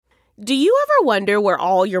Do you ever wonder where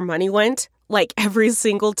all your money went? Like every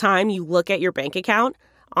single time you look at your bank account?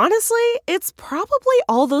 Honestly, it's probably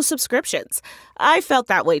all those subscriptions. I felt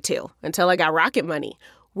that way too, until I got Rocket Money.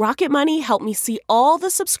 Rocket Money helped me see all the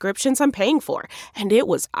subscriptions I'm paying for, and it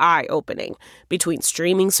was eye-opening. Between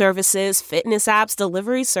streaming services, fitness apps,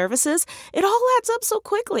 delivery services, it all adds up so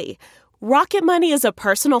quickly. Rocket Money is a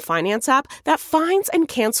personal finance app that finds and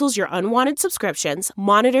cancels your unwanted subscriptions,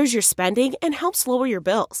 monitors your spending, and helps lower your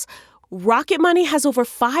bills. Rocket Money has over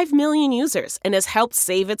 5 million users and has helped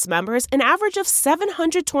save its members an average of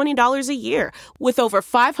 $720 a year, with over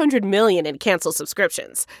 500 million in canceled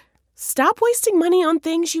subscriptions. Stop wasting money on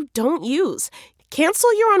things you don't use.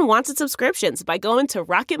 Cancel your unwanted subscriptions by going to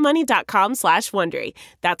rocketmoney.com/Wondery.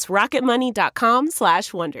 That's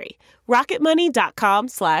rocketmoney.com/Wondery.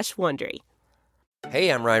 rocketmoney.com/Wondery. Hey,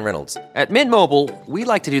 I'm Ryan Reynolds. At Mint Mobile, we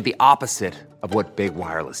like to do the opposite of what Big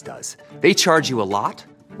Wireless does. They charge you a lot.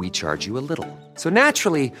 We charge you a little. So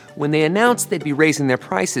naturally, when they announced they'd be raising their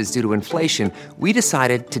prices due to inflation, we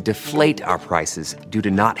decided to deflate our prices due to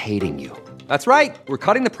not hating you. That's right. We're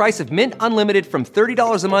cutting the price of Mint Unlimited from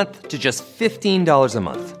 $30 a month to just $15 a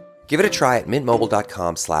month. Give it a try at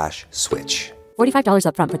mintmobile.com/switch. $45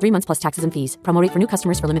 up front for 3 months plus taxes and fees. Promo rate for new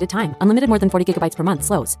customers for limited time. Unlimited more than 40 gigabytes per month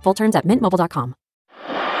slows. Full terms at mintmobile.com.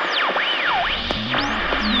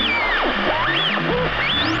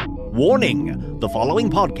 Warning! The following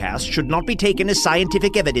podcast should not be taken as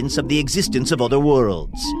scientific evidence of the existence of other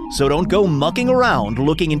worlds. So don't go mucking around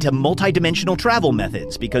looking into multidimensional travel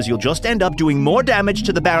methods, because you'll just end up doing more damage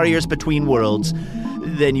to the barriers between worlds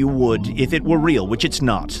than you would if it were real, which it's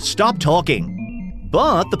not. Stop talking.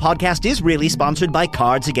 But the podcast is really sponsored by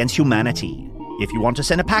Cards Against Humanity. If you want to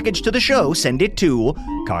send a package to the show, send it to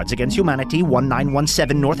Cards Against Humanity,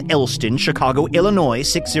 1917 North Elston, Chicago, Illinois,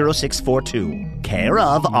 60642. Care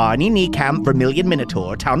of Arnie Niekamp, Vermilion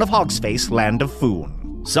Minotaur, Town of Hogsface, Land of Foon.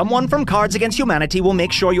 Someone from Cards Against Humanity will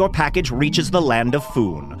make sure your package reaches the Land of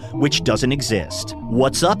Foon, which doesn't exist.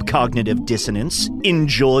 What's up, cognitive dissonance?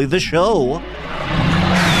 Enjoy the show.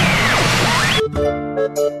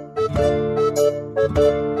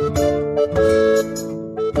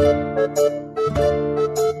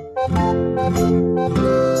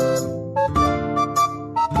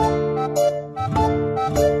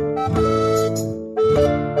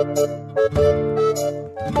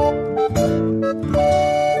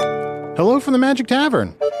 Hello from the Magic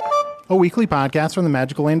Tavern, a weekly podcast from the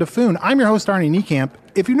magical land of Foon. I'm your host, Arnie Niekamp.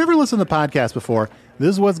 If you've never listened to the podcast before, this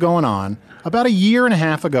is what's going on. About a year and a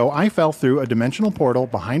half ago, I fell through a dimensional portal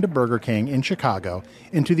behind a Burger King in Chicago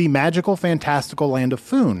into the magical, fantastical land of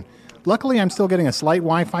Foon. Luckily, I'm still getting a slight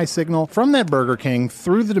Wi-Fi signal from that Burger King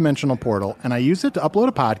through the dimensional portal, and I use it to upload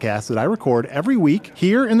a podcast that I record every week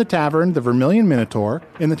here in the tavern, the Vermilion Minotaur,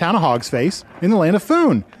 in the town of Hogsface, in the land of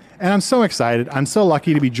Foon. And I'm so excited. I'm so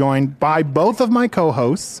lucky to be joined by both of my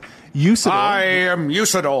co-hosts, Usador. I am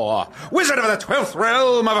Usador, wizard of the 12th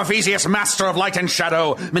realm of Ephesius, master of light and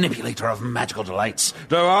shadow, manipulator of magical delights,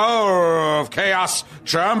 devourer of chaos,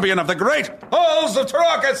 champion of the great halls of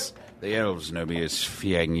Tarakas. The elves know me as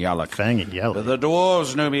Fiangyalak. The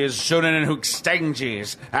dwarves know me as Shonen and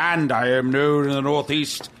Hookstanges, and I am known in the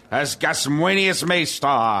northeast as Gasmuenius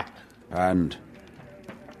Maystar. And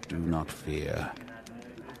do not fear,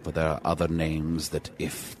 for there are other names that,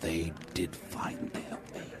 if they did find their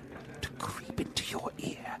way to creep into your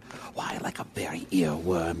ear, why, like a very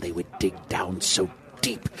earworm, they would dig down so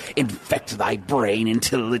deep, infect thy brain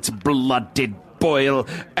until its blood did boil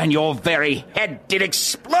and your very head did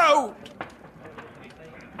explode.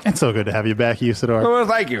 It's so good to have you back, Usador. Well,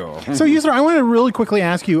 thank you. So, Usador, I want to really quickly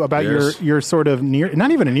ask you about your sort of not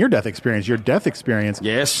even a near-death experience, your death experience.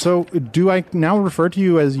 Yes. So, do I now refer to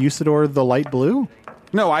you as Usador the Light Blue?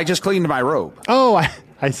 No, I just cleaned my robe. Oh,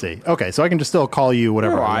 I see. Okay, so I can just still call you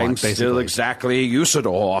whatever I want, basically. I'm still exactly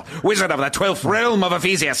Usador, wizard of the 12th realm of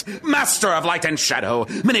Ephesius, master of light and shadow,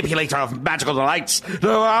 manipulator of magical delights,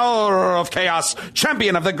 devourer of chaos,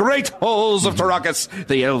 champion of the great halls of Tarakas.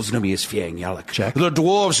 The elves know me as Fiangyalak. Check. The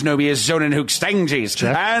dwarves know me as Zonin Hookstanges.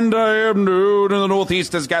 Check. And I am known in the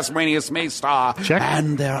northeast as Gasmuenius Maystar. Check.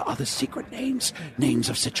 And there are other secret names, names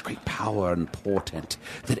of such great power and portent,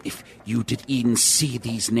 that if you did even see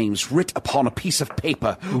these names writ upon a piece of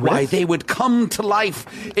paper, why, they would come to life,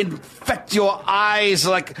 infect your eyes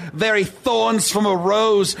like very thorns from a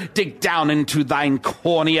rose, dig down into thine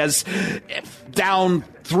corneas, down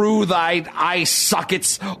through thy eye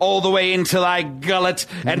sockets, all the way into thy gullet,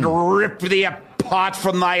 and rip thee apart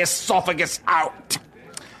from thy esophagus out.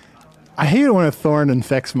 I hate it when a thorn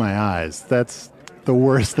infects my eyes. That's The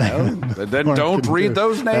worst thing. Then don't read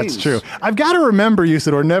those names. That's true. I've got to remember,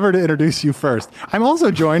 Usador, never to introduce you first. I'm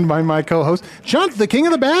also joined by my co-host, Chunt, the King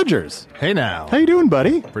of the Badgers. Hey now. How you doing,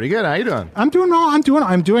 buddy? Pretty good. How you doing? I'm doing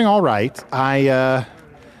all right.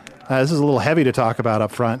 This is a little heavy to talk about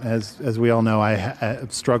up front. As we all know, I'm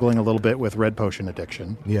struggling a little bit with red potion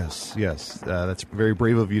addiction. Yes. That's very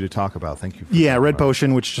brave of you to talk about. Thank you. Red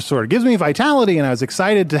potion, which just sort of gives me vitality, and I was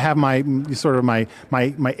excited to have my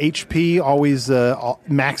HP always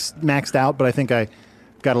maxed out, but I think I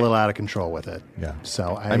got a little out of control with it. Yeah.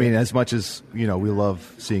 So I mean, as much as we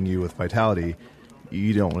love seeing you with vitality,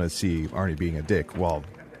 you don't want to see Arnie being a dick. Well.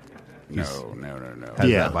 No. Has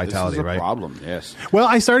that vitality, this is a right? problem, yes. Well,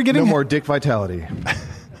 I started getting no more dick vitality.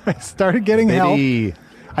 I started getting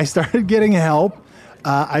help.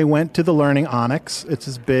 I went to the Learning Onyx. It's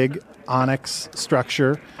this big onyx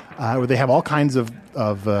structure where they have all kinds of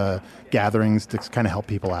gatherings to kind of help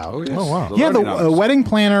people out. Oh, yes. Oh, wow. The wedding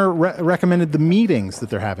planner recommended the meetings that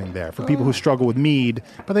they're having there for people who struggle with mead,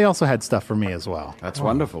 but they also had stuff for me as well. That's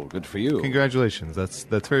wonderful. Good for you. Congratulations. That's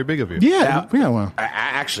very big of you. Yeah. Well.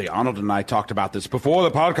 Actually, Arnold and I talked about this before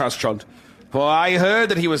the podcast, Chunt. For I heard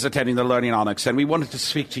that he was attending the Learning Onyx, and we wanted to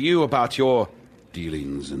speak to you about your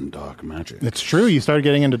dealings in dark magic. It's true. You started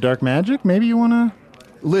getting into dark magic. Maybe you want to...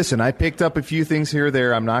 Listen, I picked up a few things here or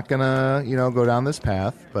there. I'm not gonna, go down this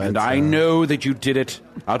path. But And I know that you did it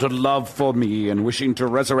out of love for me and wishing to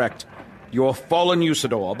resurrect your fallen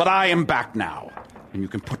Usador. But I am back now, and you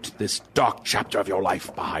can put this dark chapter of your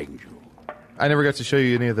life behind you. I never got to show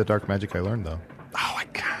you any of the dark magic I learned, though. Oh, my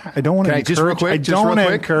God. I don't want to encourage... Just real quick? I don't want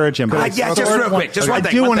to encourage him. But just real quick. Just one thing.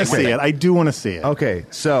 I do want to see it. I do want to see it. Okay,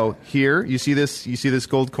 so here, you see this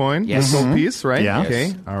gold coin? Yes. This gold piece, right? Yeah. Okay,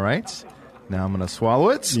 Yes. all right. Now I'm going to swallow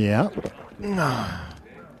it. Yeah.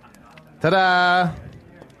 Ta-da!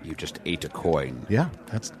 You just ate a coin. Yeah,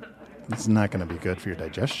 That's not going to be good for your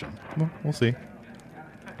digestion. well, we'll see.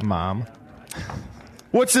 Mom.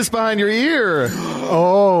 What's this behind your ear?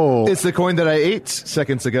 Oh. It's the coin that I ate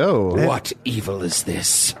seconds ago. What evil is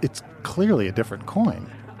this? It's clearly a different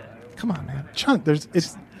coin. Come on, man. Chunt,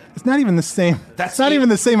 it's not even the same. That's It's not even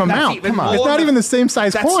the same amount. Come on. It's not even the same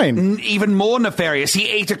size That's coin. Even more nefarious. He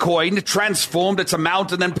ate a coin, transformed its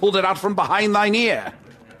amount, and then pulled it out from behind thine ear.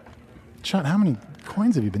 Chunt, how many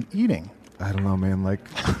coins have you been eating? I don't know, man, like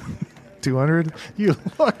 200? You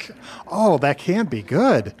look. Oh, that can't be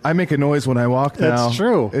good. I make a noise when I walk now. That's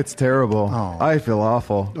true. It's terrible. Oh. I feel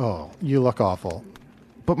awful. Oh, you look awful.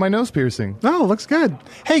 But my nose piercing. No, it looks good.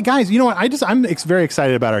 Hey, guys, you know what? I'm very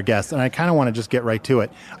excited about our guest, and I kind of want to just get right to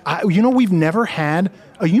it. We've never had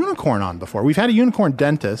a unicorn on before. We've had a unicorn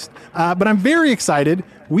dentist, but I'm very excited.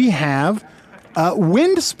 We have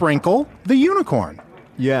Wind Sprinkle, the unicorn.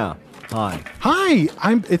 Yeah. Hi. Hi.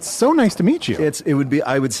 It's so nice to meet you.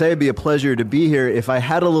 I would say it'd be a pleasure to be here if I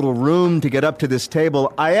had a little room to get up to this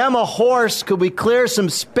table. I am a horse. Could we clear some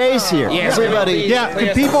space here? Yes, everybody. Yeah,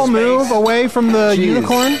 can people move away from the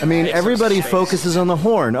unicorn? I mean, everybody focuses on the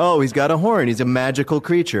horn. Oh, he's got a horn. He's a magical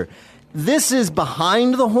creature. This is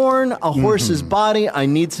behind the horn, a horse's body. I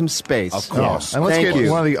need some space. Of course. And let's Thank get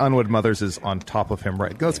you. one of the Unwood mothers is on top of him,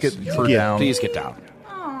 right? Let's get her down. Please get down.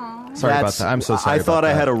 Sorry about that. I'm so sorry. I thought about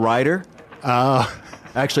I that. had a rider.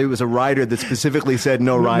 Actually, it was a rider that specifically said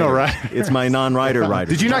no rider. No rider. It's my non-rider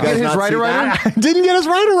rider. Did you not guys get his see rider that? rider? I didn't get his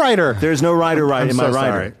rider. There's no rider I'm in so my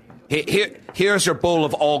rider. sorry. Here's your bowl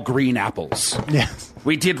of all green apples. Yes.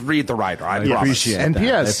 We did read the rider, I I promise. appreciate And that.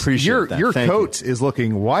 P.S. I appreciate your that. Thank coat is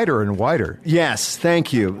looking wider and wider. Yes,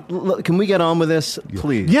 thank you. Can we get on with this,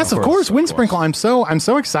 please? Yes, of course. Wind Sprinkle. I'm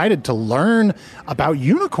so excited to learn about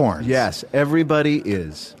unicorns. Yes, everybody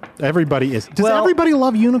is. Everybody is. Does Well- everybody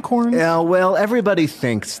love unicorns? Yeah, well, everybody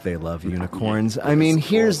thinks they love unicorns. I mean,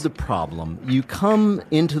 here's the problem. You come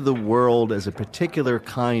into the world as a particular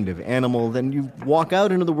kind of animal, then you walk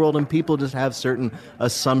out into the world and people just have certain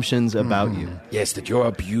assumptions about you. Yes, that you're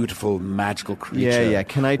a beautiful, magical creature. Yeah.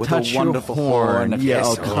 Can I with touch a wonderful your horn? of- Yeah,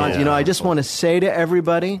 yes. you know, I just want to say to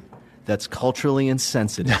everybody, that's culturally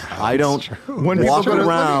insensitive. I don't When walk people go to,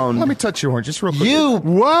 around. let me touch your horn just real quick. You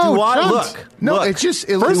Whoa, do I Chunt. look? No, look, it's just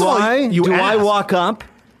First of all, you do I asked. walk up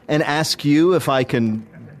and ask you if I can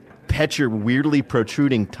pet your weirdly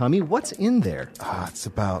protruding tummy? What's in there? It's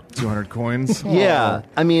about 200 coins. Yeah,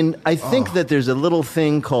 I mean, I think that there's a little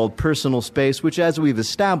thing called personal space, which, as we've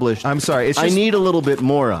established, I'm sorry, it's I just- need a little bit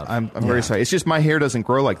more of. I'm very sorry. It's just my hair doesn't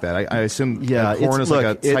grow like that. I assume Yeah, corn it's, is look,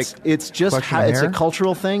 like a it's just collection how of it's a hair.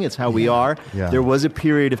 cultural thing. It's how we are. Yeah. There was a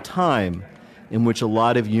period of time in which a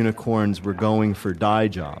lot of unicorns were going for dye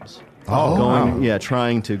jobs. Oh, wow.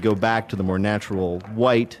 Trying to go back to the more natural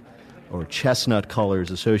white or chestnut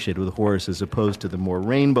colors associated with a horse as opposed to the more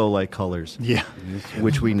rainbow-like colors,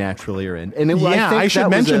 which we naturally are in. And I should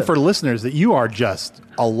mention for listeners that you are just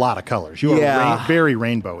a lot of colors. You are very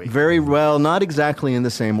rainbowy. Very well, not exactly in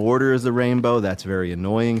the same order as the rainbow. That's very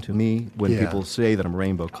annoying to me when people say that I'm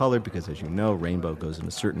rainbow colored because, as you know, rainbow goes in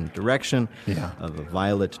a certain direction of a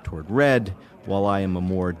violet toward red, while I am a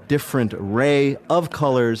more different array of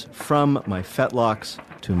colors from my fetlocks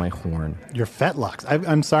to my horn. Your fetlocks.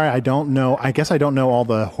 I'm sorry, I don't know. I guess I don't know all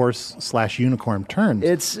the horse/unicorn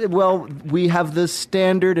terms. We have the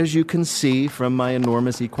standard, as you can see from my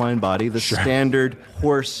enormous equine body, the standard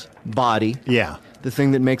horse body. Yeah. The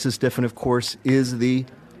thing that makes us different, of course, is the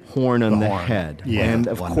horn on the head. Yeah. And,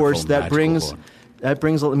 of course, that brings... I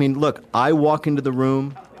mean, look, I walk into the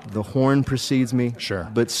room... The horn precedes me,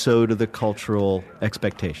 but so do the cultural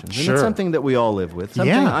expectations. And it's something that we all live with.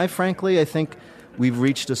 Something I think we've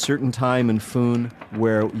reached a certain time in Foon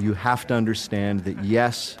where you have to understand that,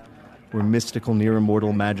 yes, we're mystical, near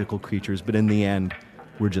immortal, magical creatures, but in the end,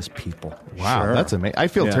 we're just people. Wow, that's amazing. I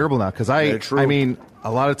feel terrible now because I mean,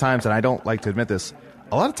 a lot of times, and I don't like to admit this,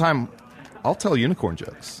 a lot of time I'll tell unicorn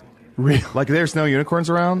jokes. Really? Like there's no unicorns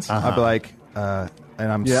around, I'll be like...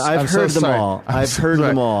 and I've heard them all. I've heard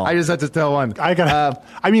them all. I just had to tell one.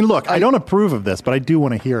 I mean, look, I don't approve of this, but I do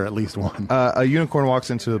want to hear at least one. A unicorn walks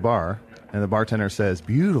into the bar, and the bartender says,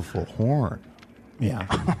 "Beautiful horn." Yeah.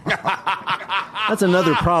 That's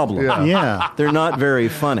another problem. Yeah. They're not very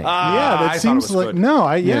funny. That seems like... Good. No,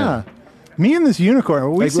 Me and this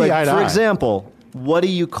unicorn, we see eye to eye. For example, what do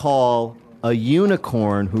you call a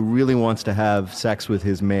unicorn who really wants to have sex with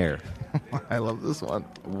his mare? I love this one.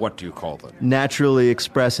 What do you call them? Naturally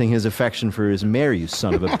expressing his affection for his mare, you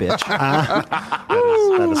son of a bitch.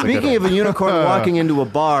 Speaking of a unicorn walking into a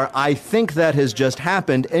bar, I think that has just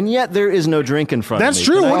happened, and yet there is no drink in front of me. That's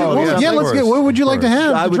true. What would you like to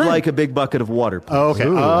have? I would like a big bucket of water, please. Oh, okay.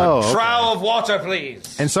 Okay. Trough of water,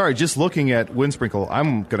 please. And sorry, just looking at Windsprinkle,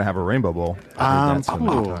 I'm going to have a rainbow bowl.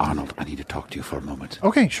 Arnold, I need to talk to you for a moment.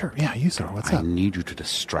 Okay, sure. Yeah, you, sir. What's up? I need you to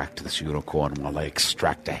distract this unicorn while I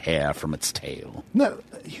extract a hair from its tail. No,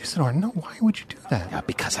 Usador, no, why would you do that? Yeah,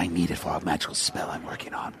 because I need it for a magical spell I'm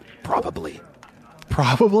working on. Probably?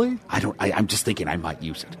 I'm just thinking I might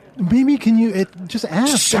use it. Maybe can you just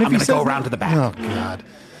ask? I'm going to go around to the back. Oh, God.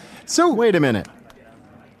 So, wait a minute.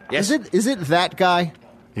 Yes? Is it that guy?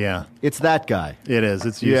 Yeah. It's that guy. It is.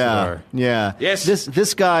 It's Usador. Yeah. Yes.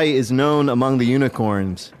 This guy is known among the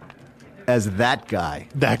unicorns as that guy.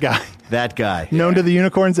 That guy. That guy. Known to the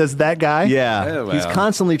unicorns as that guy? Yeah. Oh, well. He's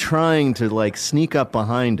constantly trying to, sneak up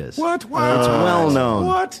behind us. What? It's well known.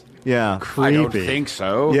 What? Yeah. Creepy. I don't think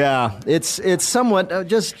so. Yeah. It's somewhat...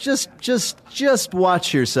 just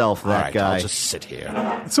watch yourself, that All right, guy. I'll just sit here.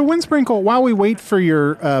 So, Windsprinkle, while we wait for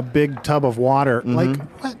your big tub of water,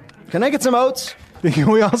 what? Can I get some oats?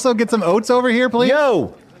 Can we also get some oats over here, please?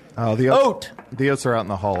 Yo! Oh, the oat. The oats are out in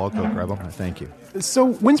the hall. I'll go grab them. Thank you.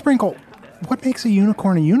 So, Windsprinkle, what makes a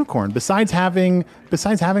unicorn besides having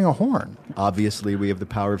a horn? Obviously, we have the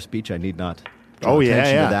power of speech. I need not draw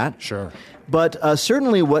attention to that. Sure. But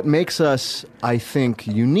certainly what makes us, I think,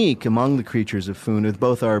 unique among the creatures of Foon is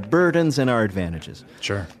both our burdens and our advantages.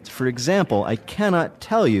 Sure. For example, I cannot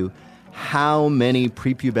tell you how many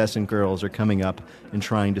prepubescent girls are coming up and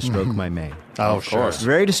trying to stroke my mane. Oh, sure. It's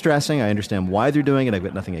very distressing. I understand why they're doing it. I've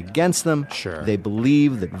got nothing against them. Sure. They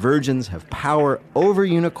believe that virgins have power over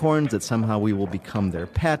unicorns, that somehow we will become their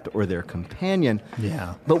pet or their companion.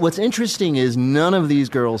 Yeah. But what's interesting is none of these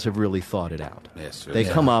girls have really thought it out. Yes, They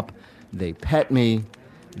come up, they pet me,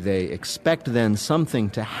 they expect then something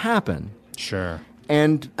to happen. Sure.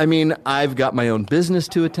 And, I mean, I've got my own business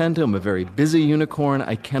to attend to. I'm a very busy unicorn.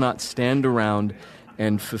 I cannot stand around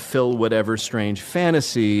and fulfill whatever strange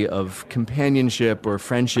fantasy of companionship or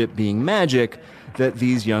friendship being magic that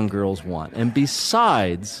these young girls want. And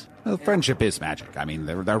besides... Well, friendship is magic. I mean,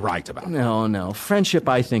 they're right about it. No. Friendship,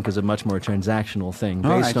 I think, is a much more transactional thing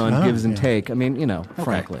based on gives and take. I mean,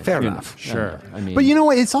 frankly. Fair enough. Sure. I mean, but you know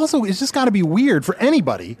what? It's just got to be weird for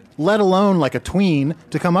anybody, let alone like a tween,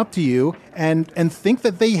 to come up to you and think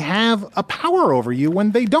that they have a power over you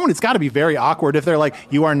when they don't. It's got to be very awkward if they're like,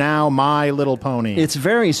 you are now my little pony. It's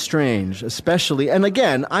very strange, especially, and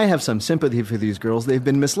again, I have some sympathy for these girls. They've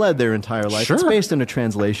been misled their entire life. Sure. It's based on a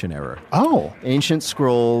translation error. Oh. Ancient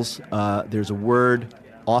scrolls, there's a word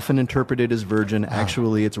often interpreted as virgin.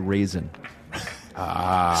 Actually, it's raisin.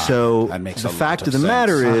 So that makes the a fact lot of of the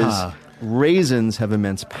matter sense. is raisins have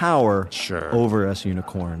immense power Sure. over us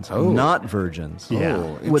unicorns, not virgins. Yeah.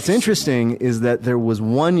 What's interesting is that there was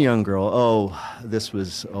one young girl, this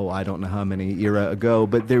was, I don't know how many era ago,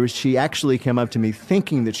 but she actually came up to me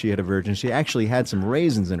thinking that she had a virgin. She actually had some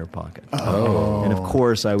raisins in her pocket. Oh. And of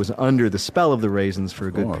course, I was under the spell of the raisins for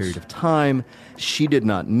a good period of time. She did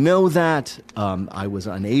not know that. I was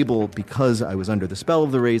unable, because I was under the spell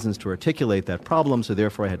of the raisins, to articulate that problem, so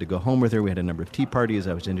therefore I had to go home with her. We had a number of tea parties.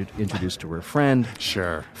 I was introduced to her friend.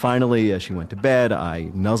 Sure. Finally, she went to bed. I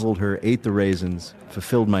nuzzled her, ate the raisins,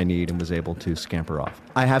 fulfilled my need, and was able to scamper off.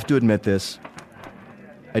 I have to admit this.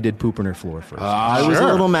 I did poop on her floor first. I was a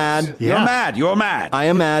little mad. You're mad. You're mad. I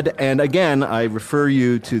am mad. And again, I refer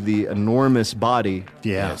you to the enormous body.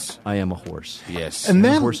 Yes. I am a horse. Yes. And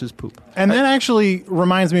then horses poop. And that actually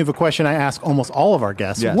reminds me of a question I ask almost all of our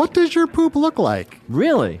guests. Yes. What does your poop look like?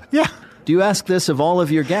 Really? Yeah. Do you ask this of all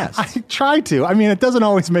of your guests? I try to. I mean, it doesn't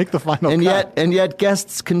always make the final cut. And yet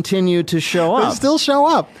guests continue to show up. They still show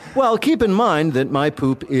up. Well, keep in mind that my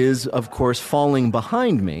poop is, of course, falling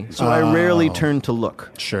behind me, so I rarely turn to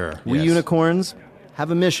look. Sure. We unicorns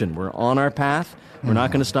have a mission. We're on our path. We're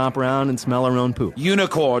not going to stop around and smell our own poop.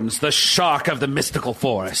 Unicorns, the shark of the mystical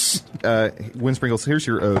forest. Wind Sprinkles, here's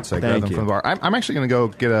your oats. I got Thank them you. from the bar. I'm actually going to go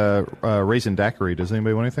get a raisin daiquiri. Does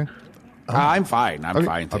anybody want anything? I'm fine. I'm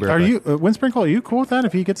fine. I'll be Are right you, Windsprinkle, are you cool with that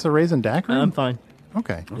if he gets a raisin daiquiri? I'm fine.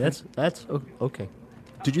 Okay. That's okay.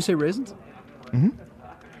 Did you say raisins?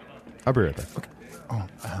 I'll be right back.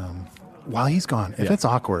 While he's gone, if it's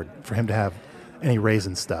awkward for him to have any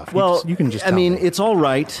raisin stuff, Well, you can just I tell mean, me. it's all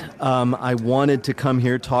right. I wanted to come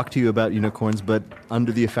here, talk to you about unicorns, but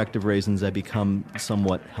under the effect of raisins, I become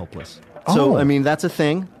somewhat helpless. So, I mean, that's a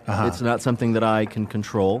thing. It's not something that I can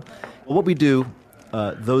control. What we do,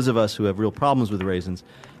 those of us who have real problems with raisins,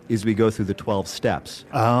 is we go through the 12 steps,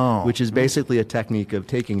 which is basically a technique of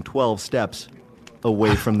taking 12 steps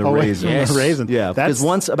away from the raisin. From the raisin. Yeah, That's- because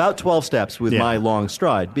once about 12 steps with my long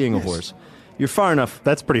stride, being a horse, you're far enough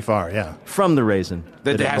That's pretty far, yeah. from the raisin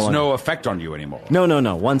That it has belongs. no effect on you anymore. No.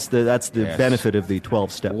 That's the benefit of the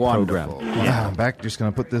 12-step program. Wonderful. I'm back. Just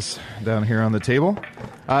going to put this down here on the table.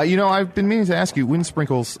 I've been meaning to ask you, Wind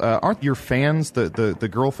Sprinkles, aren't your fans, the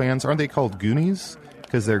girl fans, aren't they called Goonies?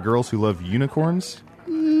 Because they're girls who love unicorns?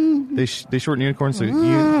 They shorten unicorns to...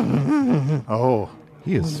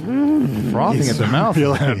 He is frothing at the mouth.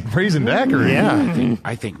 really- That raisin daiquiri. Yeah.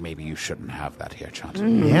 I think maybe you shouldn't have that here,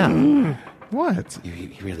 Johnson. Yeah. What?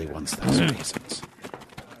 He really wants those raisins.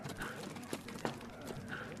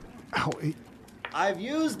 I've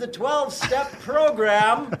used the 12-step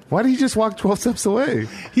program. Why did he just walk 12 steps away?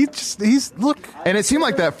 Look. And it seemed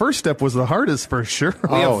like that first step was the hardest for sure.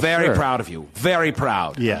 We are very sure. proud of you. Very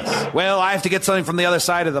proud. Yes. Well, I have to get something from the other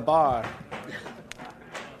side of the bar.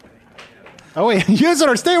 Oh, wait.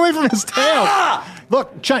 Usador, stay away from his tail.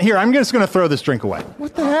 Look, here, I'm just going to throw this drink away.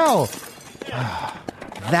 What the hell?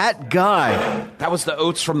 That guy. That was the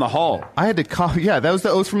oats from the hall. I had to cough. Yeah, that was the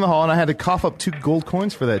oats from the hall, and I had to cough up 2 gold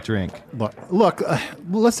coins for that drink. Look,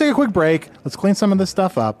 let's take a quick break. Let's clean some of this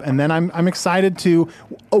stuff up. And then I'm excited to,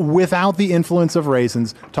 without the influence of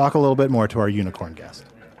raisins, talk a little bit more to our unicorn guest.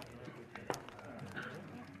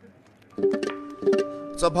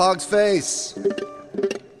 What's up, Hog's Face?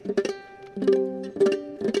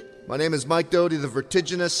 My name is Mike Doty, the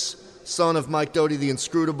vertiginous, son of Mike Doty, the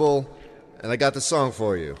inscrutable, and I got the song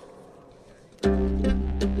for you.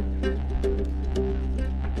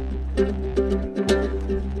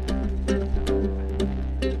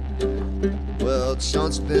 Well,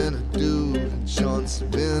 Sean's been a dude, and Sean's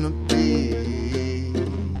been a bee.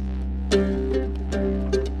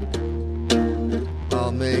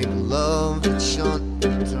 I'll make love to Sean,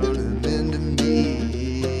 turn him into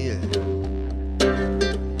me.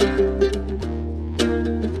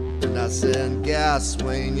 And I said,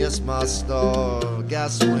 Gaswain, yes, my star.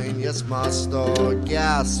 Gaswain, yes, my star.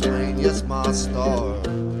 Gaswain, yes, my star.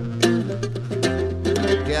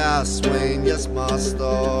 Gaswain, yes, my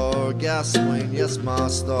star. Gaswain, yes, my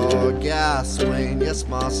star. Gaswain, yes,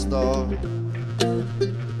 my star.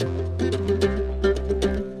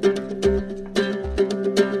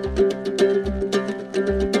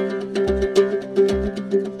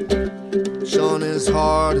 Sean is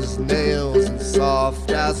hard as nails and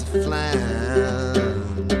soft as a flan.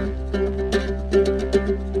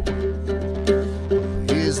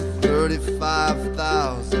 He's a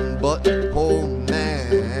 35,000 butthole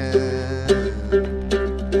man.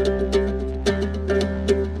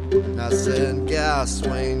 And I said,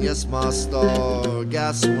 Gaswain, yes, my star.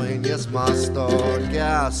 Gaswain, yes, my star.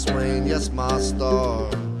 Gaswain, yes, my star.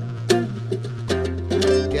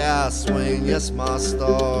 Gasoline, yes,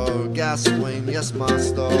 master. Gasoline, yes,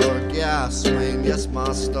 master. Gasoline, yes,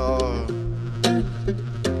 master.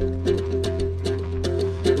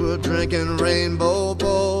 We're drinking rainbow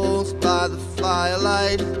bowls by the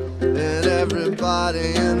firelight, and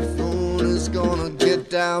everybody in Foon is gonna get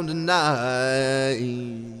down tonight.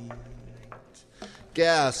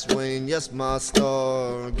 Gasoline, yes,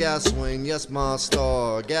 master. Gasoline, yes,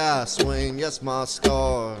 master. Gasoline, yes,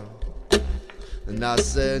 master. And I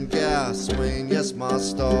said, gasoline, yes,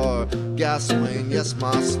 master. Gasoline, yes,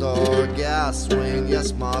 master. Gasoline,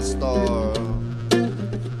 yes, master.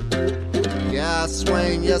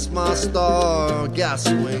 Gasoline, yes, master.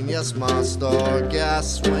 Gasoline, yes, master.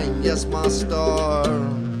 Gasoline, yes, master.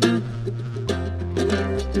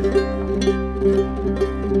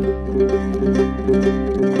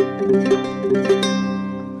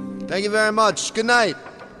 Thank you very much. Good night.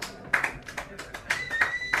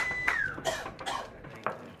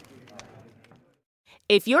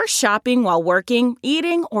 If you're shopping while working,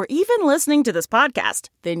 eating, or even listening to this podcast,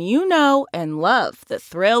 then you know and love the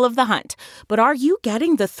thrill of the hunt. But are you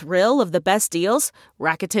getting the thrill of the best deals?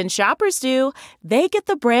 Rakuten shoppers do. They get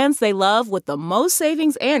the brands they love with the most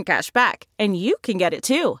savings and cash back. And you can get it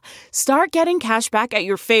too. Start getting cash back at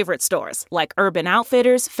your favorite stores like Urban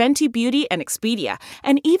Outfitters, Fenty Beauty, and Expedia,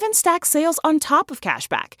 and even stack sales on top of cash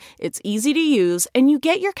back. It's easy to use, and you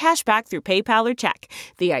get your cash back through PayPal or check.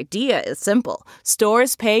 The idea is simple. Stores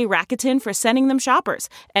pay Rakuten for sending them shoppers,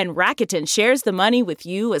 and Rakuten shares the money with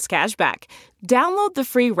you as cash back. Download the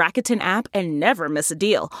free Rakuten app and never miss a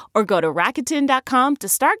deal, or go to Rakuten.com to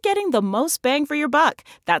start getting the most bang for your buck.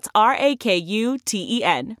 That's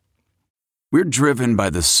Rakuten. We're driven by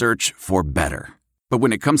the search for better. But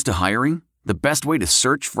when it comes to hiring, the best way to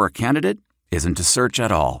search for a candidate isn't to search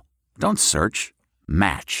at all. Don't search.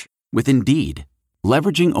 Match. With Indeed.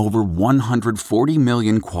 Leveraging over 140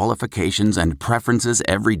 million qualifications and preferences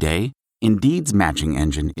every day, Indeed's matching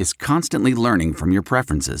engine is constantly learning from your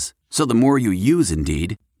preferences. So the more you use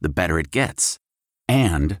Indeed, the better it gets.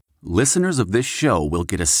 And listeners of this show will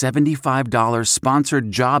get a $75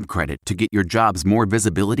 sponsored job credit to get your jobs more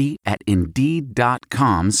visibility at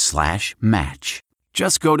Indeed.com/match.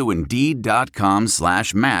 Just go to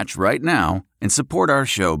Indeed.com/match right now and support our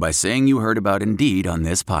show by saying you heard about Indeed on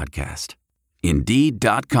this podcast.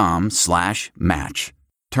 Indeed.com/match.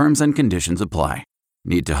 Terms and conditions apply.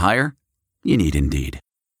 Need to hire? You need Indeed.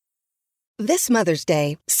 This Mother's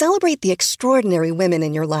Day, celebrate the extraordinary women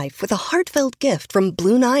in your life with a heartfelt gift from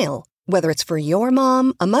Blue Nile. Whether it's for your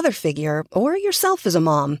mom, a mother figure, or yourself as a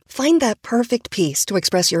mom, find that perfect piece to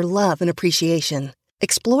express your love and appreciation.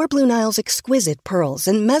 Explore Blue Nile's exquisite pearls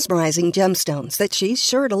and mesmerizing gemstones that she's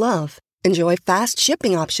sure to love. Enjoy fast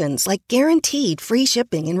shipping options like guaranteed free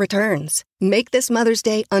shipping and returns. Make this Mother's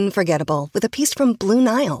Day unforgettable with a piece from Blue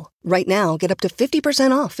Nile. Right now, get up to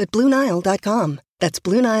 50% off at BlueNile.com. That's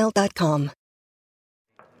BlueNile.com.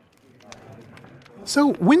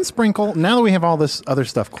 So, Windsprinkle, now that we have all this other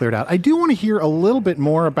stuff cleared out, I do want to hear a little bit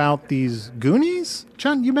more about these Goonies.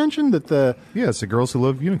 John, you mentioned that Yeah, it's the girls who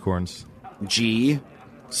love unicorns. G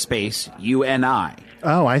space UNI.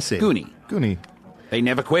 Oh, I see. Goonie. They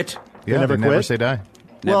never quit. Yeah, never they never quit? say die.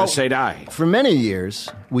 Never say die. For many years,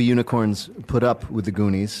 we unicorns put up with the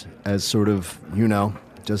Goonies as sort of,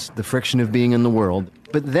 just the friction of being in the world.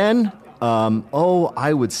 But then,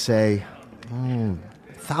 I would say,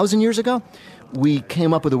 1,000 years ago, we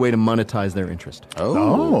came up with a way to monetize their interest.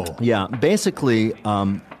 Oh. Yeah, basically,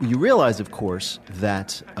 you realize, of course,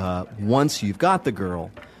 that once you've got the girl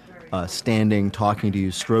standing, talking to you,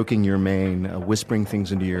 stroking your mane, whispering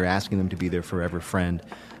things into your ear, asking them to be their forever friend,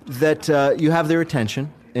 that you have their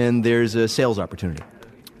attention and there's a sales opportunity.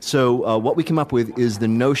 So what we came up with is the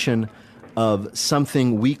notion of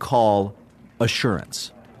something we call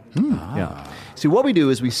assurance. Yeah. See, what we do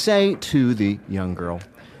is we say to the young girl,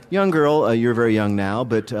 you're very young now,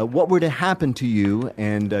 but what were to happen to you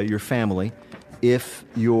and your family if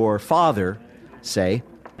your father, say,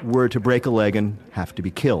 were to break a leg and have to be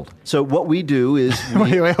killed? So what we do is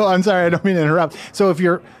wait, I'm sorry, I don't mean to interrupt. So if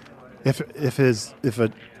a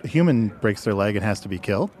human breaks their leg and has to be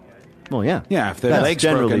killed? Well, yeah. Yeah, if their leg's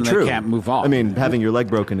broken, they can't move on. I mean, having your leg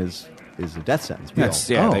broken is a death sentence. They put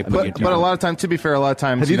you down. But a lot of times, to be fair,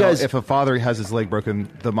 Have you guys- if a father has his leg broken,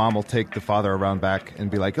 the mom will take the father around back and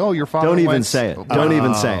be like, "Oh, your father Don't even went, say it. Don't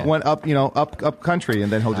even say it. Went up, up country,"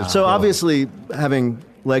 and then he'll just. So obviously, having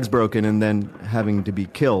legs broken and then having to be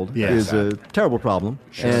killed is a terrible problem.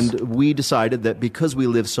 Sure. And we decided that because we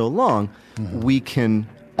live so long, we can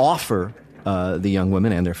offer the young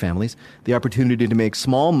women and their families the opportunity to make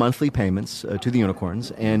small monthly payments to the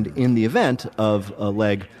unicorns, and in the event of a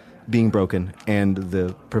leg being broken and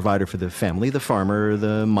the provider for the family, the farmer,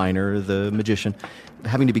 the miner, the magician,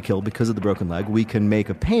 having to be killed because of the broken leg, we can make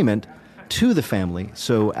a payment to the family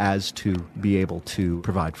so as to be able to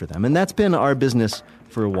provide for them. And that's been our business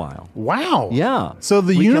for a while. Wow. Yeah. So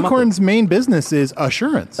the unicorn's main business is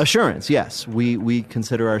assurance. Assurance, yes. We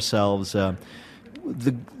consider ourselves the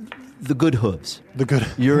good hooves.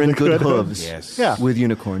 You're in good hooves with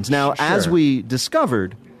unicorns. Now, as we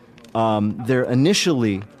discovered, there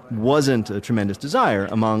initially wasn't a tremendous desire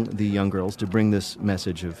among the young girls to bring this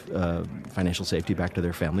message of financial safety back to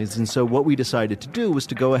their families. And so what we decided to do was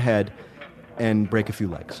to go ahead and break a few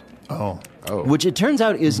legs. Oh. Which it turns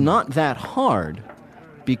out is not that hard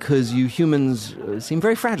because you humans seem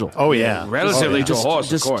very fragile. Oh, yeah. Relatively to a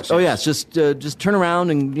horse, of course. Oh, yes. Just turn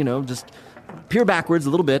around and, just peer backwards a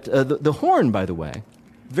little bit. The horn, by the way,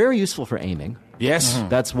 very useful for aiming. Yes.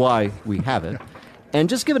 That's why we have it. And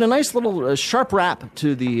just give it a nice little sharp rap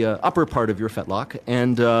to the upper part of your fetlock,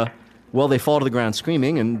 and, they fall to the ground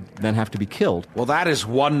screaming and then have to be killed. Well, that is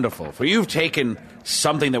wonderful, for you've taken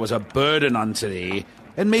something that was a burden unto thee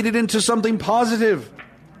and made it into something positive.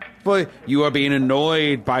 For you are being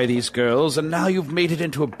annoyed by these girls, and now you've made it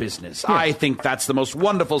into a business. Yeah. I think that's the most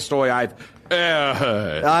wonderful story I've ever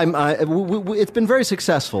heard. It's been very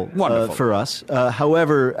successful for us.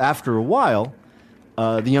 However, after a while,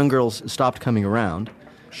 the young girls stopped coming around.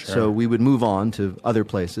 Sure. So we would move on to other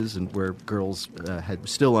places and where girls had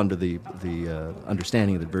still under the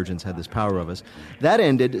understanding that virgins had this power of us. That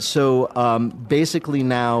ended. So basically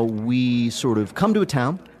now we sort of come to a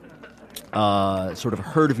town, sort of a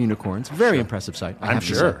herd of unicorns. Very impressive sight. I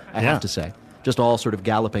have to say. Just all sort of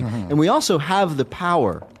galloping. Mm-hmm. And we also have the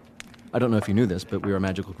power, I don't know if you knew this, but we are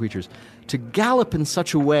magical creatures, to gallop in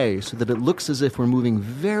such a way so that it looks as if we're moving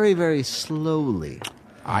very, very slowly.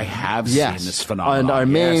 I have seen this phenomenon. And our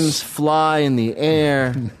manes fly in the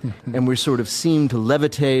air, and we sort of seem to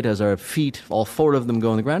levitate as our feet, all four of them,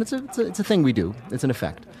 go on the ground. It's a thing we do. It's an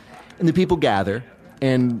effect. And the people gather,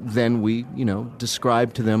 and then we,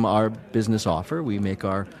 describe to them our business offer. We make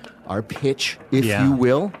our pitch, if you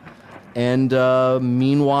will. And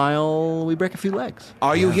meanwhile, we break a few legs.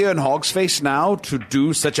 Are you here in Hog's Face now to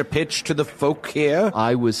do such a pitch to the folk here?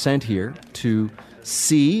 I was sent here to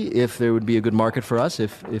see if there would be a good market for us,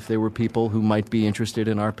 if there were people who might be interested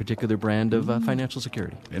in our particular brand of financial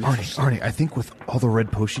security. Arnie, I think with all the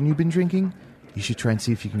red potion you've been drinking, you should try and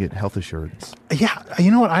see if you can get health assurance. Yeah,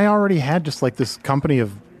 you know what? I already had just like this company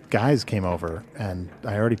of guys came over, and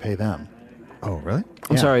I already pay them. Oh, really?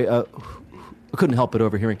 I'm sorry, I couldn't help but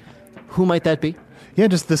overhearing. Who might that be? Yeah,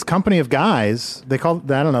 just this company of guys. They're called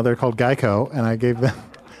Geico, and I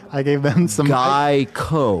gave them some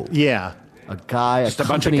Geico. Yeah. A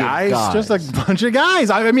bunch of guys? Just a bunch of guys.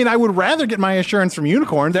 I mean, I would rather get my insurance from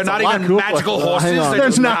unicorns. They're not even magical horses. They're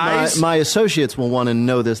just guys. My associates will want to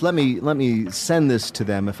know this. Let me send this to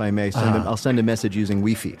them, if I may. I'll send a message using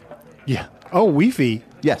Wi-Fi. Yeah. Oh, Wi-Fi?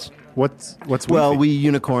 Yes. What's Wi-Fi? Well, we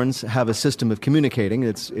unicorns have a system of communicating.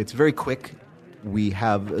 It's very quick. We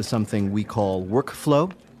have something we call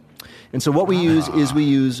workflow. And so what we use is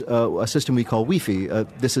a system we call Wi-Fi.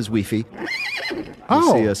 This is Wi-Fi.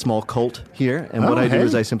 You see a small colt here. And what I do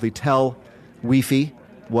is I simply tell Wi-Fi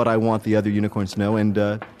what I want the other unicorns to know, and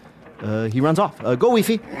he runs off. Go,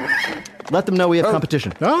 Wi-Fi. Let them know we have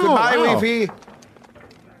competition. Goodbye, Wi-Fi.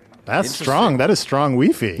 That's strong. That is strong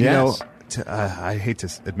Wi-Fi. Yes. I hate to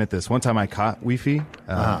admit this. One time I caught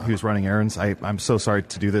Wi-Fi. He was running errands. I'm so sorry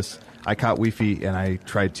to do this. I caught Wi-Fi, and I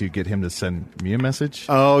tried to get him to send me a message.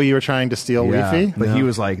 Oh, you were trying to steal Wi-Fi? But he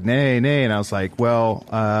was like, nay, and I was like, well,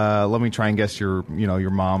 let me try and guess your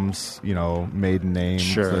mom's, maiden name.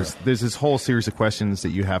 Sure. So there's this whole series of questions that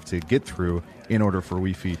you have to get through in order for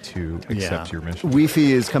Wi-Fi to accept your mission.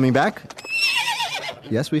 Wi-Fi is coming back.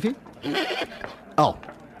 Yes, Wi-Fi? Oh,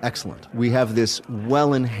 excellent. We have this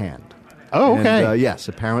well in hand. Oh, okay. And, yes,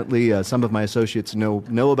 apparently some of my associates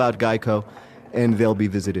know about Geico, and they'll be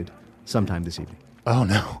visited sometime this evening. Oh,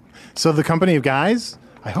 no. So the company of guys,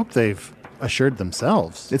 I hope they've assured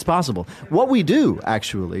themselves. It's possible. What we do,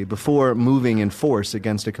 actually, before moving in force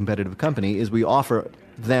against a competitive company is we offer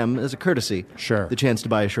them, as a courtesy, the chance to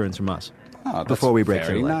buy assurance from us before we break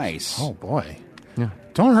their legs. Very nice. Oh, boy. Yeah.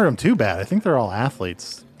 Don't hurt them too bad. I think they're all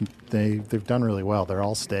athletes. They've done really well. They're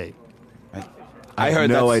all state. I have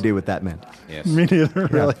no idea what that meant. Yes. Me neither,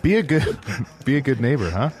 really. Be a good neighbor,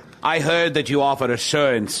 huh? I heard that you offered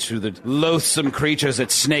assurance to the loathsome creatures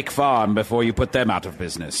at Snake Farm before you put them out of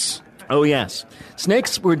business. Oh, yes.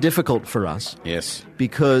 Snakes were difficult for us. Yes.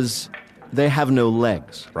 Because they have no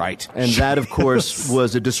legs. Right. And that, of course,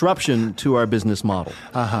 was a disruption to our business model.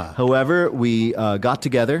 However, we got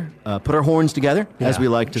together, put our horns together, as we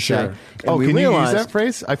like to say. And we can realized, you use that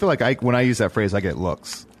phrase? I feel like when I use that phrase, I get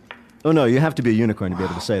looks. Oh, no, you have to be a unicorn to be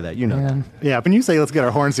able to say that. You know that. Yeah, when you say let's get our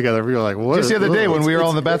horns together, we were like, what? Just the other day when we were all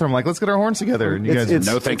in the bathroom, like, let's get our horns together. And you guys,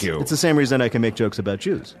 no, thank you. It's the same reason I can make jokes about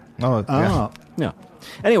Jews. Yeah.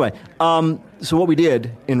 Anyway, so what we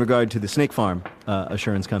did in regard to the Snake Farm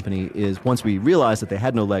Assurance Company is once we realized that they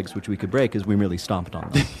had no legs which we could break, is we merely stomped on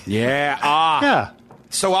them. Yeah.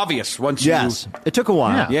 So obvious once you... Yes, it took a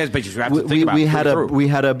while. Yes, but you have to think about it. We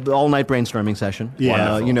had a all-night brainstorming session.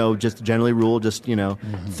 Yeah. Just generally rule,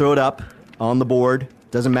 throw it up on the board.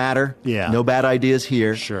 Doesn't matter. Yeah. No bad ideas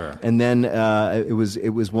here. Sure. And then it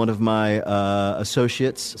was one of my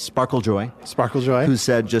associates, Sparkle Joy, who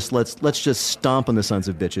said, let's just stomp on the sons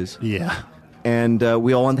of bitches. Yeah. And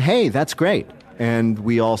we all went, hey, that's great. And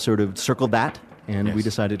we all sort of circled that, and we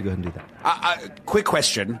decided to go ahead and do that. Quick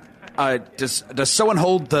question. Does someone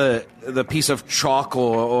hold the piece of chalk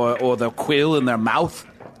or the quill in their mouth?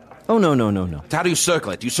 Oh, no. How do you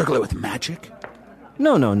circle it? Do you circle it with magic?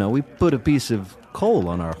 No. We put a piece of coal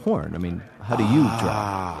on our horn. I mean, how do you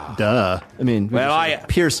draw? Duh. I mean, I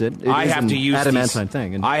pierce it. I have to use adamantine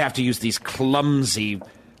thing. And I have to use these clumsy,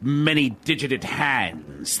 many-digited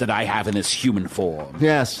hands that I have in this human form.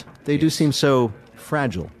 Yes, they do seem so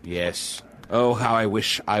fragile. Yes. Oh, how I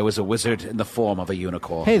wish I was a wizard in the form of a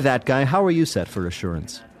unicorn. Hey, that guy, how are you set for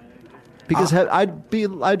assurance? Because I'd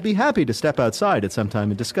be happy to step outside at some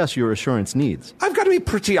time and discuss your assurance needs. I've got to be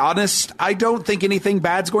pretty honest. I don't think anything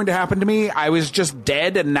bad's going to happen to me. I was just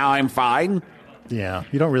dead, and now I'm fine. Yeah,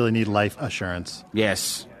 you don't really need life assurance.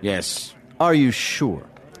 Yes. Are you sure?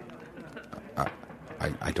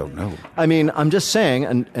 I don't know. I mean, I'm just saying,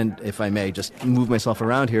 and if I may just move myself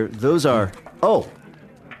around here, those are... Oh,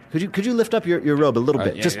 could you lift up your robe a little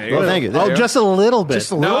bit? Thank you. Just a little bit.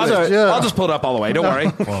 Just a little bit. I'll just pull it up all the way. Don't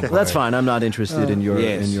worry. Well, that's fine. I'm not interested in your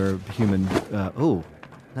human.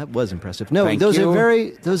 That was impressive. No, those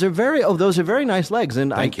are very nice legs,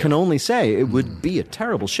 and I can only say it would be a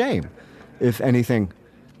terrible shame if anything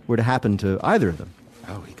were to happen to either of them.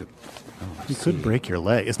 Oh, he could. You could break your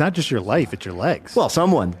leg. It's not just your life, it's your legs. Well,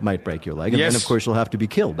 someone might break your leg, and then, of course, you'll have to be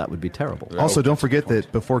killed. That would be terrible. Also, don't forget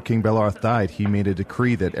that before King Belleroth died, he made a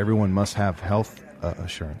decree that everyone must have health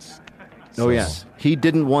assurance. So, yes. He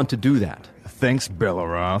didn't want to do that. Thanks,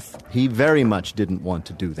 Belleroth. He very much didn't want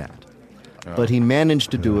to do that. But he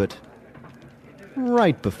managed to do it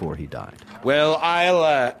right before he died. Well,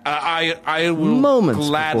 I will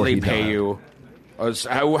gladly pay you.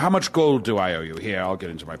 How much gold do I owe you? Here, I'll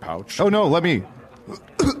get into my pouch. Oh, no, let me...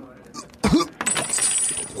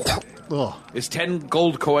 Is 10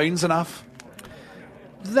 gold coins enough?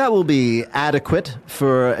 That will be adequate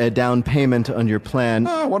for a down payment on your plan.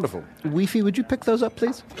 Oh, wonderful. Weefy, would you pick those up,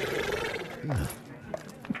 please?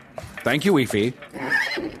 Thank you, Weefy.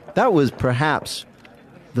 That was perhaps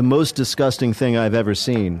the most disgusting thing I've ever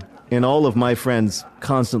seen. And all of my friends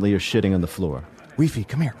constantly are shitting on the floor. Weefy,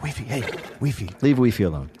 come here. Weefy, hey, Weefy. Leave Weefy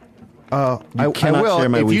alone. I will.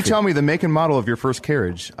 If Weefy. You tell me the make and model of your first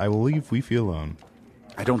carriage, I will leave Weefy alone.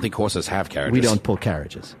 I don't think horses have carriages. We don't pull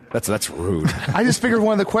carriages. That's rude. I just figured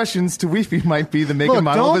one of the questions to Weefy might be the make and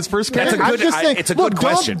model of his first carriage. It's a good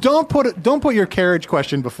question. Don't put your carriage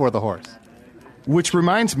question before the horse. Which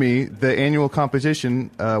reminds me, the annual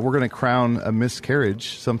competition, we're going to crown a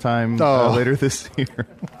miscarriage sometime later this year.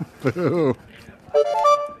 Boo.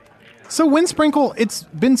 So, Windsprinkle, it's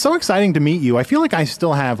been so exciting to meet you. I feel like I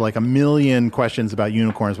still have like a million questions about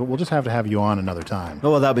unicorns, but we'll just have to have you on another time.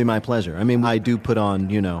 Oh, well, that'd be my pleasure. I mean, I do put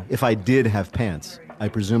on, if I did have pants, I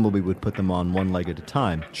presumably would put them on one leg at a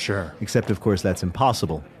time. Sure. Except, of course, that's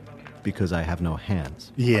impossible because I have no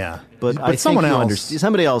hands. Yeah. But I someone think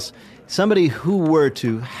else. Somebody who were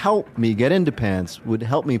to help me get into pants would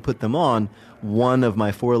help me put them on one of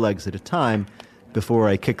my four legs at a time before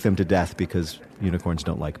I kick them to death because unicorns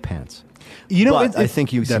don't like pants. I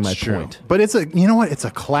think you see my point. But it's it's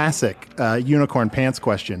a classic unicorn pants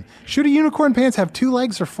question. Should a unicorn pants have two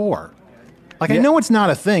legs or four? I know it's not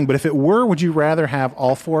a thing, but if it were, would you rather have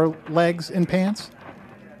all four legs in pants?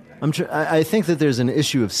 I think that there's an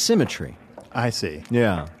issue of symmetry. I see.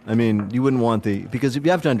 Yeah. I mean, you wouldn't want because you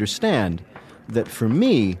have to understand that for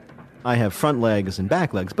me, I have front legs and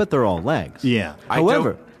back legs, but they're all legs. Yeah.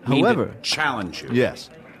 However, to challenge you. Yes.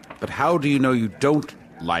 But how do you know you don't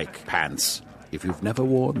like pants if you've never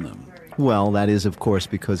worn them? Well, that is, of course,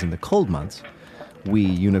 because in the cold months, we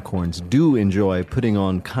unicorns do enjoy putting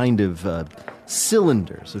on kind of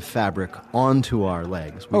cylinders of fabric onto our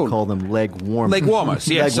legs. We call them leg warmers. Leg warmers,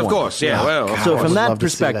 yes, Leg of warmers. course. Yeah, well, of So course. from that love to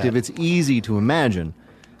see perspective, that. it's easy to imagine.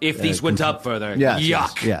 If these went up further, Yes,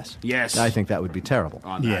 yuck. yes. I think that would be terrible.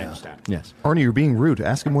 I understand. Yes. Arnie, you're being rude.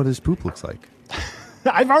 Ask him what his poop looks like.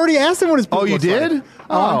 I've already asked him what his poop Oh, you looks did? like.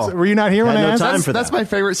 Oh. Were you not here when Had I no asked? time for that. That's my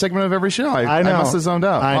favorite segment of every show. I know. I must have zoned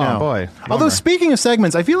out. I know. Oh, boy. Although, Bummer. speaking of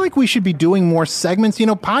segments, I feel like we should be doing more segments. You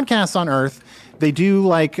know, podcasts on Earth, they do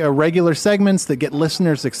like regular segments that get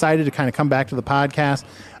listeners excited to kind of come back to the podcast.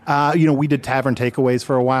 We did Tavern Takeaways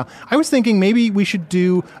for a while. I was thinking maybe we should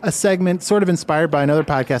do a segment sort of inspired by another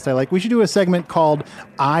podcast I like. We should do a segment called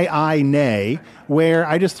I Nay, where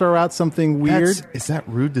I just throw out something weird. Is that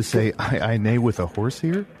rude to say I neigh with a horse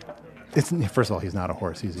here? First of all, he's not a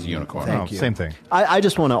horse. He's a unicorn. Thank you. Same thing. I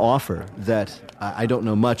just want to offer that I don't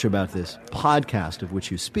know much about this podcast of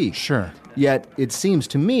which you speak. Sure. Yet it seems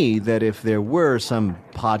to me that if there were some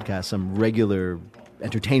podcast, some regular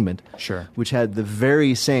entertainment, Sure. which had the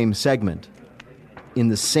very same segment in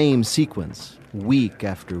the same sequence, week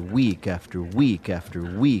after week after week after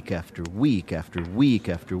week after week after week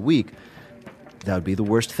after week, that would be the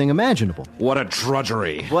worst thing imaginable. What a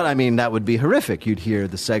drudgery. Well, I mean, that would be horrific. You'd hear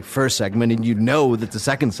the first segment, and you'd know that the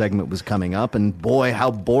second segment was coming up, and boy, how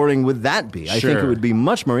boring would that be? I think it would be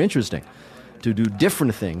much more interesting to do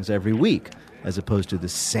different things every week, as opposed to the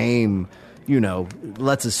same,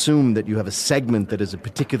 let's assume that you have a segment that is a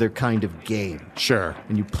particular kind of game. Sure.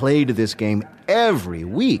 And you play to this game every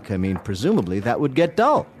week. I mean, presumably that would get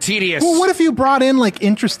dull. Tedious. Well, what if you brought in like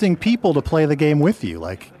interesting people to play the game with you?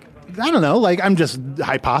 Like, I don't know. Like, I'm just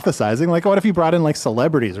hypothesizing. Like, what if you brought in like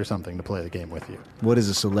celebrities or something to play the game with you? What is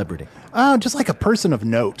a celebrity? Just like a person of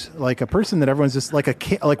note, like a person that everyone's just like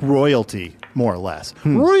like royalty, more or less.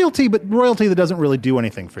 Royalty, but royalty that doesn't really do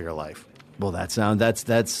anything for your life. Well, that's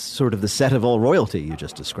sort of the set of all royalty you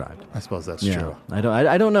just described. I suppose that's Yeah. true. I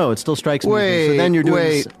don't know. It still strikes me. Wait, So then you're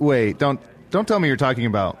doing wait. Don't tell me you're talking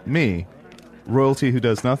about me, royalty who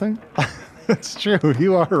does nothing. It's true.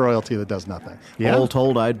 You are a royalty that does nothing. Yeah. All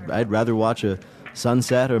told, I'd rather watch a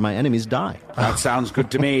sunset or my enemies die. That sounds good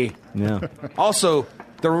to me. Yeah. Also,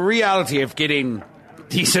 the reality of getting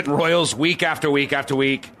decent royals week after week after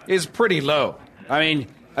week is pretty low. I mean,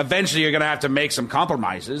 eventually you're going to have to make some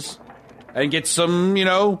compromises and get some,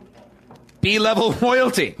 B-level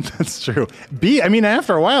royalty. That's true.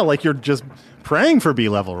 After a while, like you're just praying for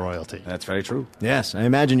B-level royalty. That's very true. Yes, I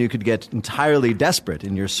imagine you could get entirely desperate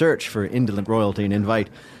in your search for indolent royalty and invite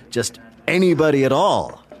just anybody at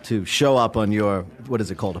all to show up on your, what is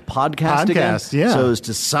it called, a podcast again? Yeah. So as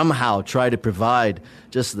to somehow try to provide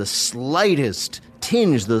just the slightest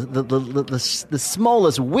tinge, the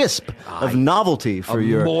smallest wisp of novelty for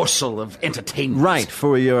your morsel of entertainment. Right,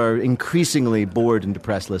 for your increasingly bored and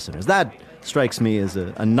depressed listeners. That strikes me as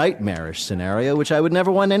a nightmarish scenario, which I would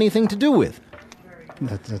never want anything to do with.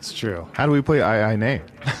 That's true. How do we play I nay?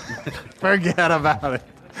 Forget about it.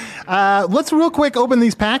 Let's real quick open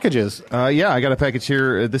these packages. Yeah, I got a package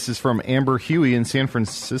here. This is from Amber Huey in San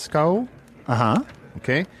Francisco. Uh-huh.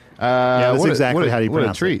 Okay. Yeah, that's exactly how you what a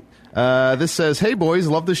pronounce treat. This says, "Hey boys,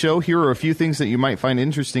 love the show. Here are a few things that you might find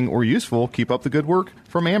interesting or useful. Keep up the good work."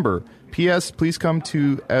 From Amber. P.S. Please come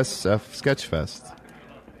to SF Sketchfest.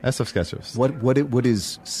 SF Sketchfest. What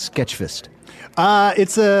is Sketchfest?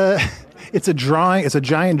 It's a drawing. It's a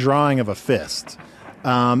giant drawing of a fist.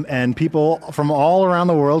 And people from all around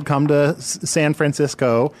the world come to San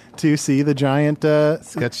Francisco to see the giant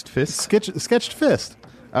sketched fist. Sketched fist.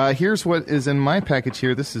 Here's what is in my package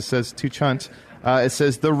here. Says to Chunt. It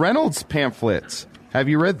says the Reynolds pamphlets. Have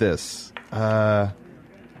you read this? I've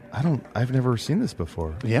never seen this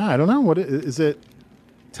before. Yeah, I don't know. What is it?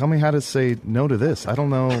 Tell me how to say no to this. I don't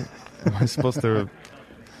know. Am I supposed to?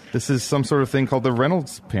 This is some sort of thing called the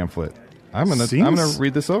Reynolds pamphlet. I'm gonna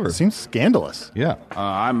read this over. Seems scandalous. Yeah.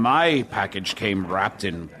 My package came wrapped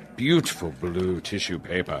in beautiful blue tissue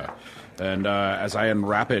paper, and as I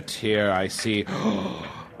unwrap it here, I see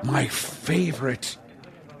my favorite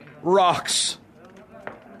rocks.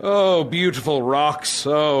 Oh, beautiful rocks.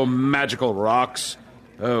 Oh, magical rocks.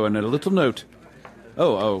 Oh, and a little note.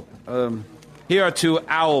 Here are 2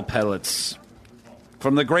 owl pellets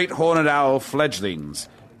from the great horned owl fledglings.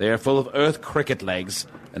 They are full of earth cricket legs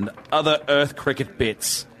and other earth cricket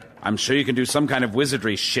bits. I'm sure you can do some kind of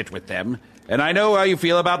wizardry shit with them. And I know how you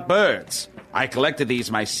feel about birds. I collected these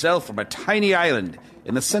myself from a tiny island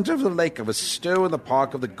in the center of the lake of a stowe in the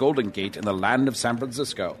park of the Golden Gate in the land of San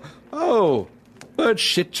Francisco. Oh, bird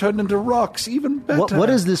shit turned into rocks, even better. What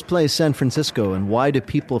is this place, San Francisco, and why do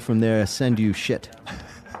people from there send you shit?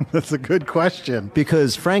 That's a good question.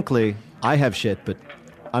 Because, frankly, I have shit, but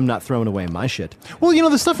I'm not throwing away my shit. Well,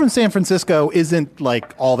 the stuff from San Francisco isn't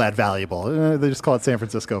like all that valuable. They just call it San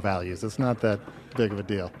Francisco values. It's not that big of a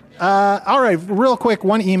deal. All right, real quick,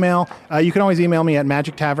 one email. You can always email me at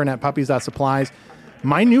magictavern@puppies.supplies.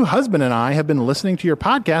 My new husband and I have been listening to your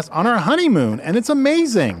podcast on our honeymoon, and it's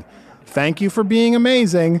amazing. Thank you for being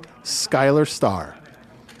amazing, Skylar Starr.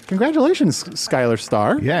 Congratulations, Skylar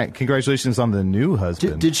Starr. Yeah, congratulations on the new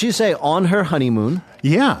husband. Did she say on her honeymoon?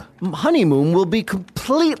 Yeah. Honeymoon will be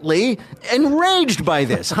completely enraged by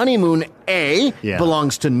this. Honeymoon A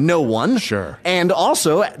belongs to no one. Sure. And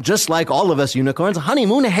also, just like all of us unicorns,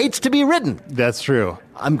 Honeymoon hates to be ridden. That's true.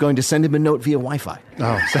 I'm going to send him a note via Wi-Fi.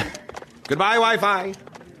 Oh, Goodbye, Wi-Fi.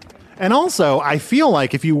 And also, I feel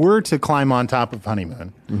like if you were to climb on top of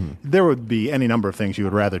Honeymoon, there would be any number of things you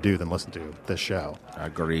would rather do than listen to this show.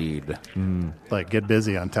 Agreed. Like get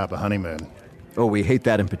busy on top of Honeymoon. Oh, we hate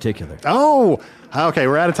that in particular. Oh, okay,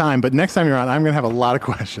 we're out of time. But next time you're on, I'm going to have a lot of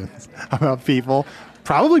questions about people.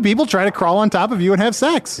 Probably people try to crawl on top of you and have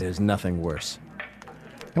sex. There's nothing worse.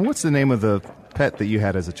 And what's the name of the pet that you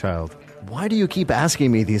had as a child? Why do you keep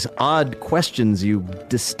asking me these odd questions, you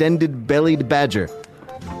distended-bellied badger?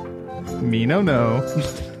 Me no.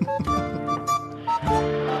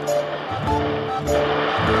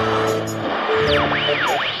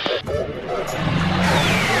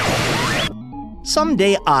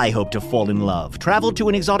 Someday I hope to fall in love, travel to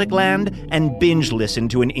an exotic land, and binge listen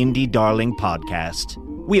to an indie darling podcast.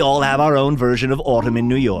 We all have our own version of Autumn in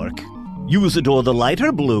New York. Usador the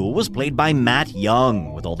Lighter Blue was played by Matt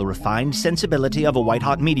Young, with all the refined sensibility of a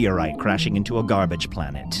white-hot meteorite crashing into a garbage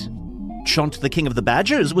planet. Chunt the King of the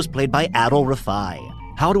Badgers was played by Adol Rafai.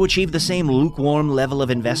 How to achieve the same lukewarm level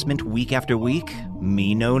of investment week after week?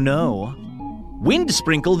 Me no.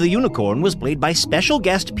 Windsprinkle the Unicorn was played by special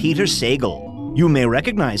guest Peter Sagal. You may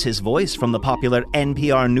recognize his voice from the popular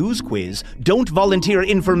NPR news quiz, Don't Volunteer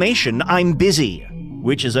Information, I'm Busy,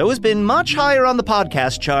 which has always been much higher on the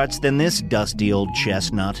podcast charts than this dusty old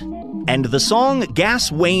chestnut. And the song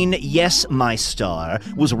Gas Wayne, Yes My Star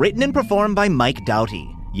was written and performed by Mike Doughty.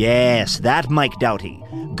 Yes, that Mike Doughty.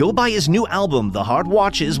 Go buy his new album, The Heart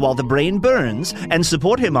Watches While the Brain Burns, and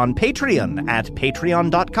support him on Patreon at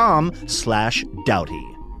patreon.com/Doughty.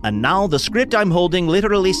 And now the script I'm holding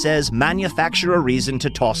literally says manufacture a reason to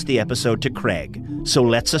toss the episode to Craig. So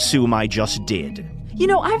let's assume I just did.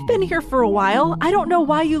 I've been here for a while. I don't know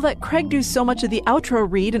why you let Craig do so much of the outro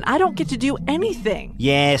read and I don't get to do anything.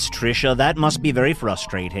 Yes, Trisha, that must be very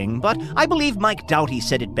frustrating. But I believe Mike Doughty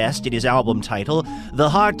said it best in his album title. The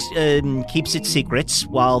heart keeps its secrets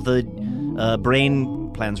while the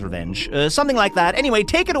brain plans revenge. Something like that. Anyway,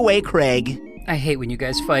 take it away, Craig. I hate when you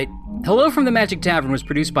guys fight. Hello from the Magic Tavern was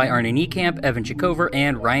produced by Arne Niekamp, Evan Chikover,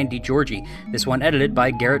 and Ryan DiGiorgi. This one edited by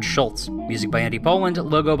Garrett Schultz. Music by Andy Poland,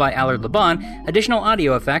 logo by Allard Laban, additional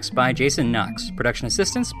audio effects by Jason Knox, production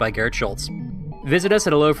assistance by Garrett Schultz. Visit us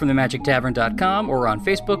at hellofromthemagictavern.com or on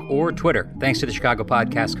Facebook or Twitter. Thanks to the Chicago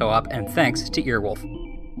Podcast Co-op, and thanks to Earwolf.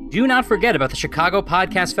 Do not forget about the Chicago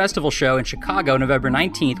Podcast Festival show in Chicago, November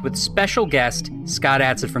 19th, with special guest Scott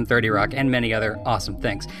Adsit from 30 Rock and many other awesome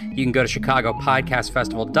things. You can go to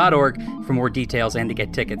chicagopodcastfestival.org for more details and to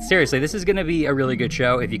get tickets. Seriously, this is going to be a really good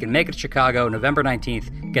show. If you can make it to Chicago, November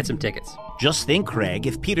 19th, get some tickets. Just think, Craig,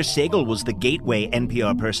 if Peter Sagal was the gateway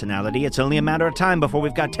NPR personality, it's only a matter of time before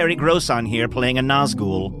we've got Terry Gross on here playing a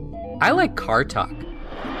Nazgul. I like car talk.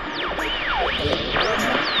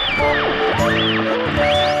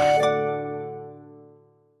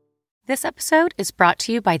 This episode is brought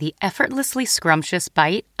to you by the effortlessly scrumptious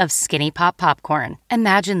bite of Skinny Pop Popcorn.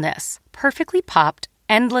 Imagine this: perfectly popped,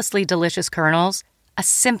 endlessly delicious kernels, a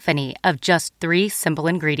symphony of just 3 simple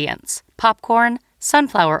ingredients: popcorn,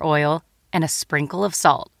 sunflower oil, and a sprinkle of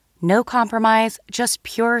salt. No compromise, just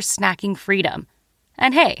pure snacking freedom.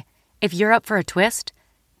 And hey, if you're up for a twist,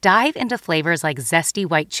 dive into flavors like zesty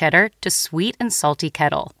white cheddar to sweet and salty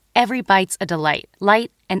kettle. Every bite's a delight,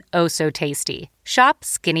 light and oh so tasty. Shop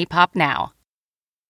Skinny Pop now.